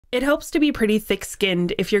It helps to be pretty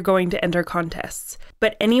thick-skinned if you're going to enter contests,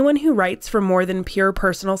 but anyone who writes for more than pure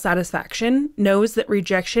personal satisfaction knows that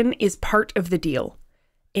rejection is part of the deal.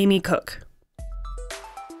 Amy Cook.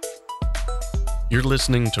 You're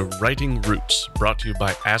listening to Writing Roots, brought to you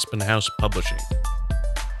by Aspen House Publishing.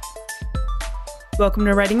 Welcome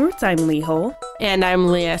to Writing Roots. I'm Lee Hull. And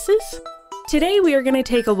I'm Lee Esses. Today we are going to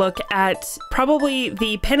take a look at probably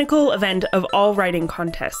the pinnacle event of all writing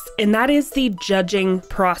contests, and that is the judging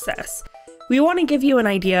process. We want to give you an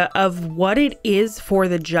idea of what it is for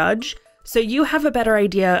the judge, so you have a better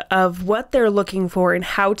idea of what they're looking for and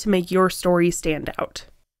how to make your story stand out.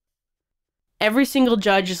 Every single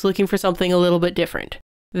judge is looking for something a little bit different.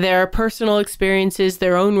 Their personal experiences,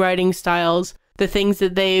 their own writing styles, the things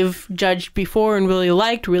that they've judged before and really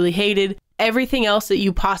liked, really hated, everything else that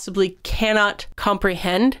you possibly cannot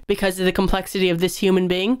comprehend because of the complexity of this human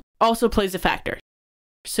being also plays a factor.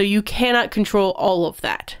 So you cannot control all of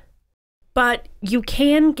that. But you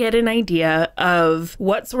can get an idea of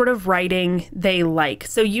what sort of writing they like,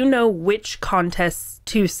 so you know which contests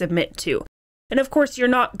to submit to. And of course, you're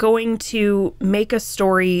not going to make a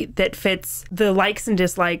story that fits the likes and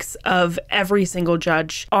dislikes of every single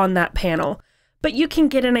judge on that panel. But you can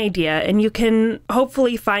get an idea, and you can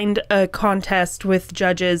hopefully find a contest with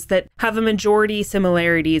judges that have a majority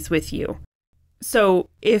similarities with you. So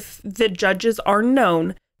if the judges are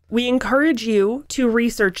known, we encourage you to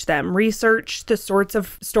research them, research the sorts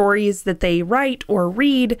of stories that they write or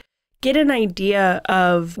read, get an idea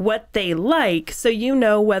of what they like so you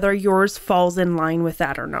know whether yours falls in line with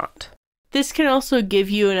that or not. This can also give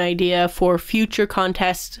you an idea for future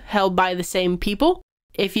contests held by the same people.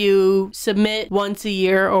 If you submit once a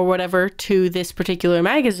year or whatever to this particular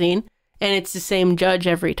magazine, and it's the same judge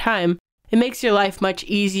every time, it makes your life much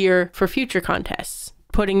easier for future contests,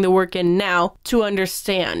 putting the work in now to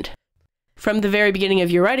understand. From the very beginning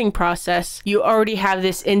of your writing process, you already have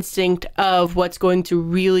this instinct of what's going to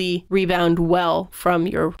really rebound well from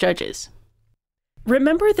your judges.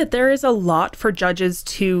 Remember that there is a lot for judges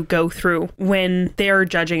to go through when they're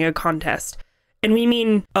judging a contest. And we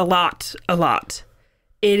mean a lot.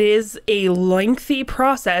 It is a lengthy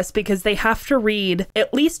process because they have to read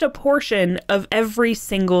at least a portion of every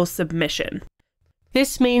single submission.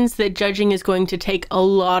 This means that judging is going to take a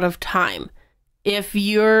lot of time. If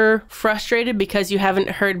you're frustrated because you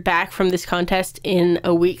haven't heard back from this contest in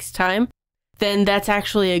a week's time, then that's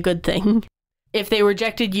actually a good thing. If they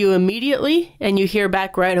rejected you immediately and you hear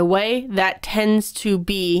back right away, that tends to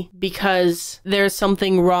be because there's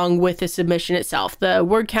something wrong with the submission itself. The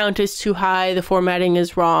word count is too high, the formatting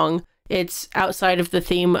is wrong, it's outside of the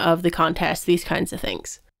theme of the contest, these kinds of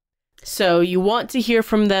things. So you want to hear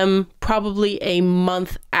from them probably a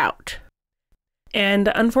month out. And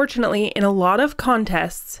unfortunately, in a lot of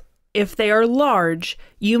contests, if they are large,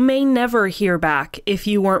 you may never hear back if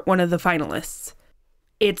you weren't one of the finalists.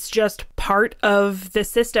 It's just part of the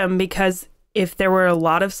system because if there were a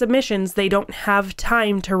lot of submissions, they don't have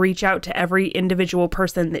time to reach out to every individual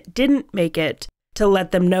person that didn't make it to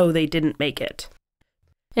let them know they didn't make it.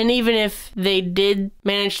 And even if they did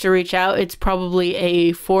manage to reach out, it's probably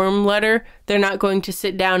a form letter. They're not going to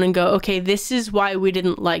sit down and go, okay, this is why we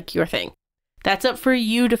didn't like your thing. That's up for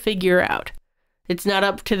you to figure out. It's not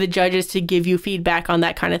up to the judges to give you feedback on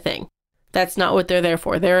that kind of thing. That's not what they're there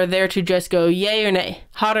for. They're there to just go yay or nay,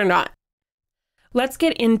 hot or not. Let's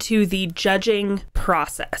get into the judging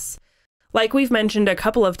process. Like we've mentioned a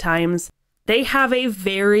couple of times, they have a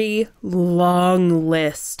very long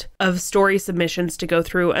list of story submissions to go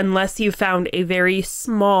through unless you found a very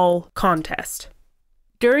small contest.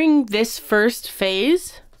 During this first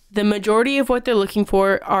phase, the majority of what they're looking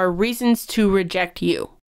for are reasons to reject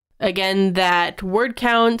you. Again, that word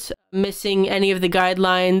count, missing any of the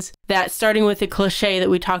guidelines, that starting with the cliche that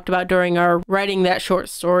we talked about during our writing that short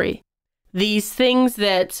story. These things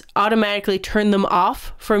that automatically turn them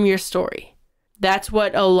off from your story. That's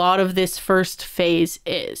what a lot of this first phase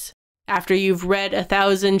is. After you've read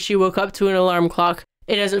 1,000, she woke up to an alarm clock,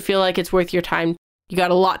 it doesn't feel like it's worth your time. You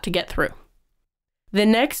got a lot to get through. The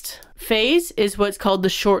next phase is what's called the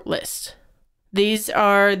short list. These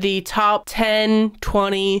are the top 10,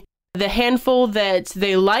 20, the handful that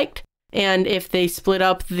they liked, and if they split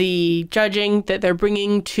up the judging that they're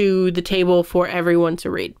bringing to the table for everyone to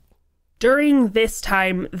read. During this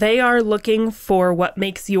time, they are looking for what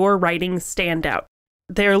makes your writing stand out.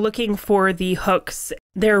 They're looking for the hooks.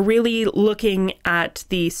 They're really looking at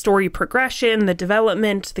the story progression, the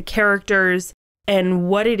development, the characters, and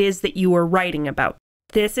what it is that you are writing about.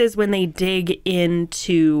 This is when they dig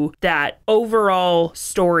into that overall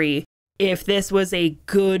story, if this was a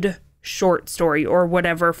good short story or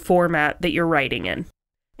whatever format that you're writing in.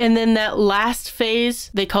 And then that last phase,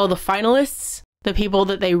 they call the finalists, the people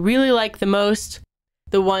that they really like the most,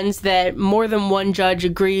 the ones that more than one judge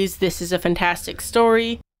agrees this is a fantastic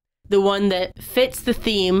story, the one that fits the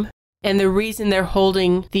theme, and the reason they're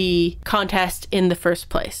holding the contest in the first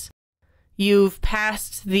place. You've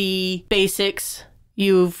passed the basics,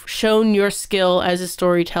 you've shown your skill as a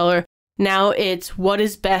storyteller. Now it's what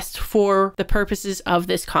is best for the purposes of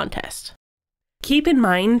this contest. Keep in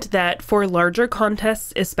mind that for larger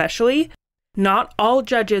contests especially, not all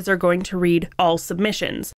judges are going to read all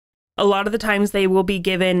submissions. A lot of the times they will be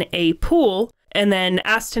given a pool and then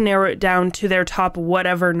asked to narrow it down to their top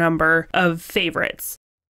whatever number of favorites.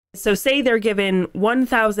 So say they're given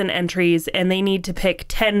 1,000 entries and they need to pick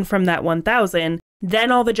 10 from that 1,000,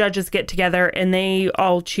 then all the judges get together and they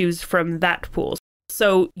all choose from that pool.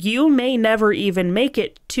 So you may never even make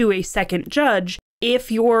it to a second judge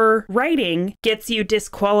if your writing gets you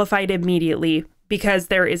disqualified immediately because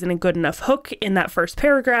there isn't a good enough hook in that first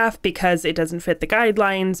paragraph, because it doesn't fit the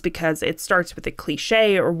guidelines, because it starts with a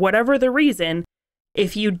cliche, or whatever the reason.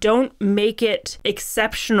 If you don't make it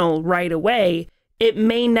exceptional right away, it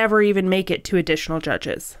may never even make it to additional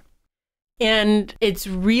judges. And it's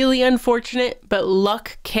really unfortunate, but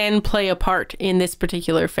luck can play a part in this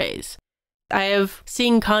particular phase. I have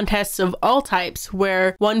seen contests of all types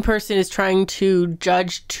where one person is trying to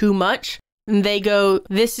judge too much. And they go,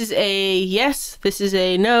 this is a yes, this is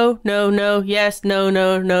a no, no, no, yes, no,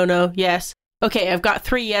 no, no, no, yes. Okay, I've got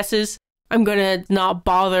 3 yeses. I'm going to not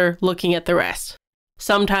bother looking at the rest.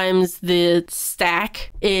 Sometimes the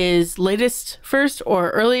stack is latest first or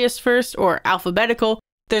earliest first or alphabetical.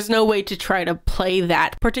 There's no way to try to play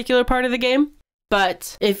that particular part of the game.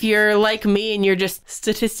 But if you're like me and you're just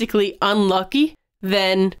statistically unlucky,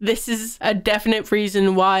 then this is a definite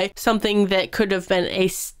reason why something that could have been a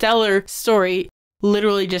stellar story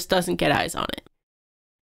literally just doesn't get eyes on it.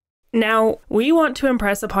 Now, we want to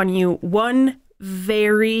impress upon you one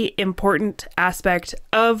very important aspect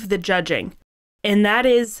of the judging, and that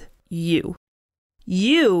is you.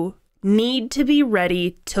 You need to be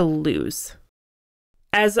ready to lose.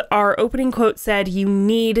 As our opening quote said, you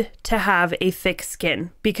need to have a thick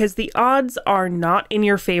skin because the odds are not in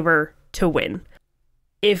your favor to win.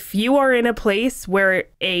 If you are in a place where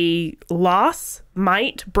a loss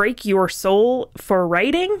might break your soul for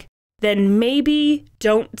writing, then maybe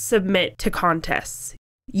don't submit to contests.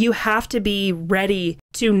 You have to be ready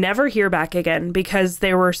to never hear back again because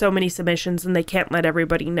there were so many submissions and they can't let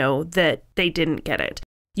everybody know that they didn't get it.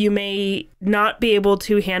 You may not be able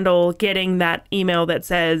to handle getting that email that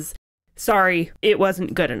says, sorry, it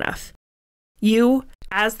wasn't good enough. You,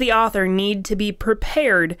 as the author, need to be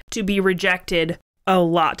prepared to be rejected a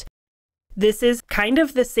lot. This is kind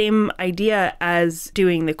of the same idea as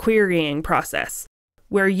doing the querying process,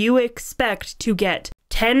 where you expect to get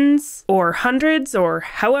tens or hundreds or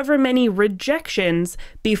however many rejections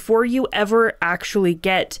before you ever actually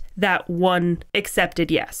get that one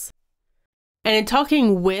accepted yes. And in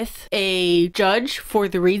talking with a judge for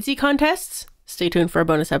the Readsy contests, stay tuned for a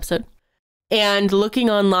bonus episode, and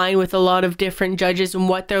looking online with a lot of different judges and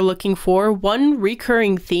what they're looking for, one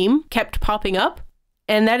recurring theme kept popping up,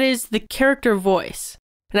 and that is the character voice.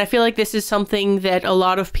 And I feel like this is something that a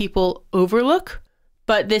lot of people overlook,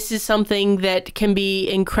 but this is something that can be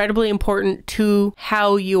incredibly important to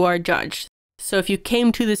how you are judged. So if you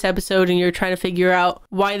came to this episode and you're trying to figure out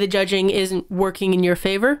why the judging isn't working in your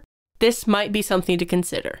favor, this might be something to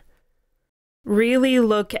consider. Really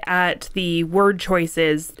look at the word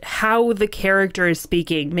choices, how the character is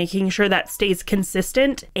speaking, making sure that stays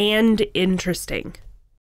consistent and interesting.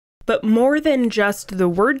 But more than just the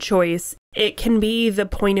word choice, it can be the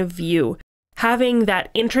point of view. Having that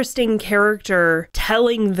interesting character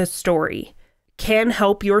telling the story can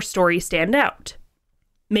help your story stand out.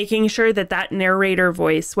 Making sure that that narrator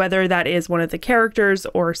voice, whether that is one of the characters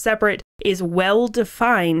or separate, is well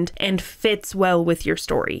defined and fits well with your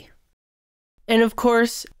story. And of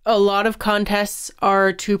course, a lot of contests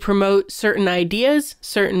are to promote certain ideas,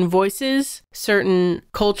 certain voices, certain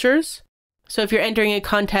cultures. So if you're entering a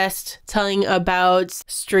contest telling about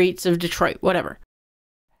streets of Detroit, whatever,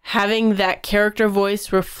 having that character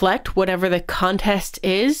voice reflect whatever the contest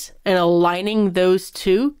is and aligning those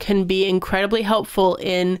two can be incredibly helpful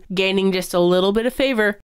in gaining just a little bit of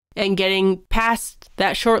favor and getting past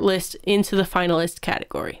that shortlist into the finalist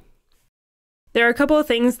category. There are a couple of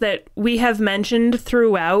things that we have mentioned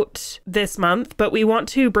throughout this month, but we want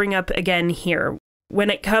to bring up again here. When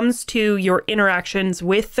it comes to your interactions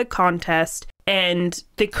with the contest and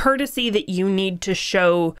the courtesy that you need to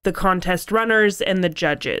show the contest runners and the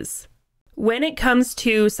judges. When it comes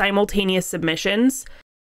to simultaneous submissions,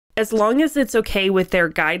 As long as it's okay with their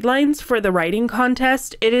guidelines for the writing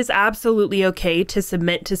contest, it is absolutely okay to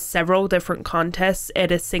submit to several different contests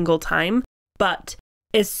at a single time. But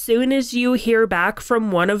as soon as you hear back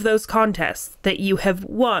from one of those contests that you have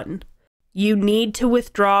won, you need to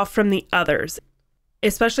withdraw from the others,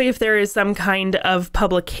 especially if there is some kind of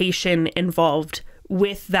publication involved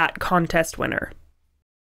with that contest winner.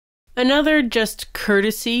 Another just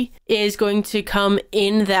courtesy is going to come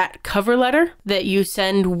in that cover letter that you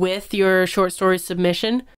send with your short story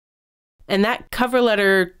submission. And that cover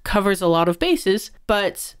letter covers a lot of bases,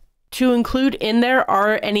 but to include in there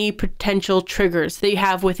are any potential triggers that you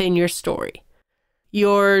have within your story.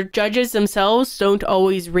 Your judges themselves don't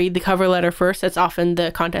always read the cover letter first. That's often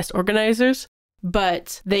the contest organizers,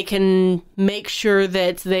 but they can make sure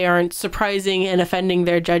that they aren't surprising and offending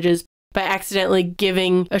their judges by accidentally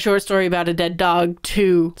giving a short story about a dead dog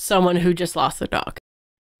to someone who just lost their dog.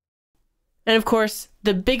 And of course,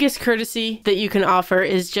 the biggest courtesy that you can offer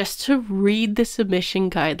is just to read the submission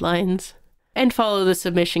guidelines and follow the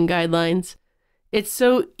submission guidelines. It's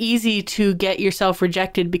so easy to get yourself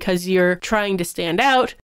rejected because you're trying to stand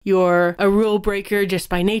out. You're a rule breaker just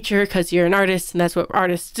by nature because you're an artist and that's what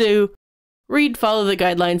artists do. Read, follow the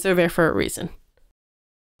guidelines. They're there for a reason.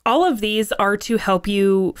 All of these are to help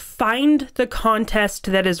you find the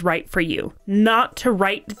contest that is right for you, not to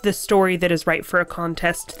write the story that is right for a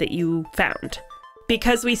contest that you found.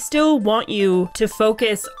 Because we still want you to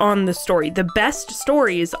focus on the story. The best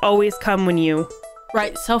stories always come when you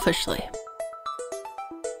write selfishly.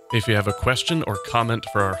 If you have a question or comment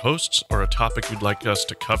for our hosts or a topic you'd like us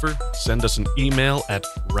to cover, send us an email at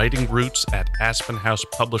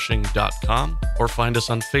writingroots@aspenhousepublishing.com or find us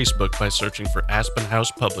on Facebook by searching for Aspen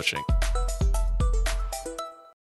House Publishing.